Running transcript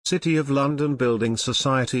City of London Building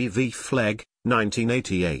Society v Flegg,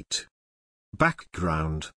 1988.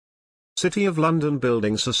 Background. City of London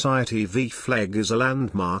Building Society v Flegg is a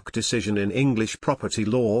landmark decision in English property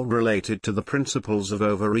law related to the principles of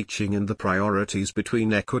overreaching and the priorities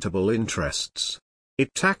between equitable interests.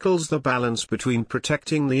 It tackles the balance between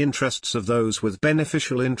protecting the interests of those with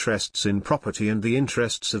beneficial interests in property and the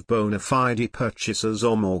interests of bona fide purchasers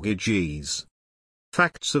or mortgagees.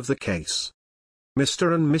 Facts of the case.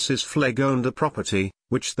 Mr. and Mrs. Flegg owned a property,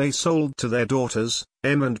 which they sold to their daughters,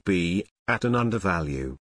 M and B, at an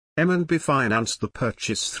undervalue. M and B financed the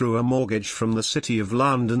purchase through a mortgage from the City of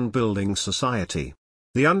London Building Society.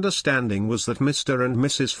 The understanding was that Mr. and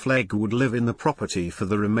Mrs. Flegg would live in the property for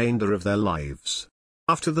the remainder of their lives.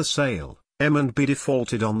 After the sale, M and B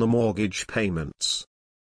defaulted on the mortgage payments.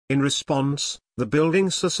 In response, the Building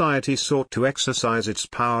Society sought to exercise its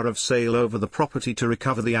power of sale over the property to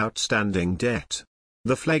recover the outstanding debt.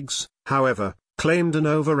 The Fleggs, however, claimed an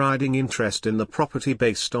overriding interest in the property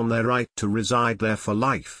based on their right to reside there for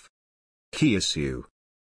life. Key issue.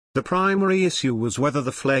 The primary issue was whether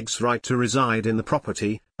the Fleggs' right to reside in the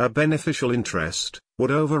property, a beneficial interest,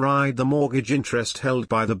 would override the mortgage interest held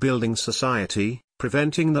by the Building Society,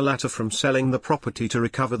 preventing the latter from selling the property to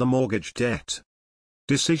recover the mortgage debt.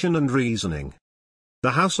 Decision and reasoning.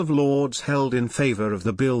 The House of Lords held in favour of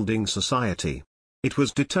the Building Society. It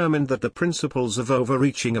was determined that the principles of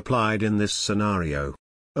overreaching applied in this scenario.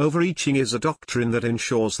 Overreaching is a doctrine that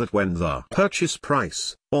ensures that when the purchase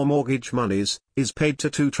price, or mortgage monies, is paid to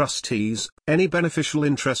two trustees, any beneficial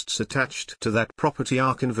interests attached to that property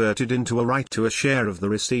are converted into a right to a share of the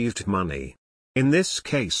received money. In this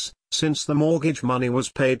case, since the mortgage money was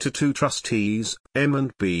paid to two trustees, M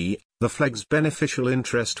and B, the Flegg's beneficial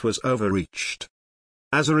interest was overreached.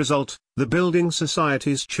 As a result, the Building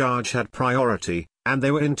Society's charge had priority, and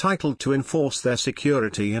they were entitled to enforce their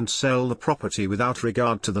security and sell the property without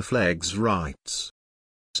regard to the Flegg's rights.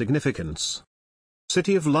 Significance.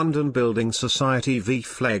 City of London Building Society v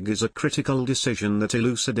Flegg is a critical decision that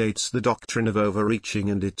elucidates the doctrine of overreaching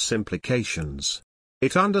and its implications.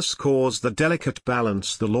 It underscores the delicate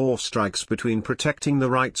balance the law strikes between protecting the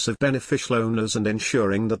rights of beneficial owners and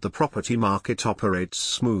ensuring that the property market operates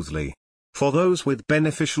smoothly. For those with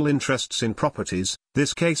beneficial interests in properties,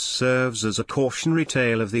 this case serves as a cautionary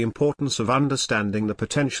tale of the importance of understanding the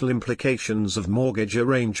potential implications of mortgage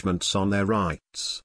arrangements on their rights.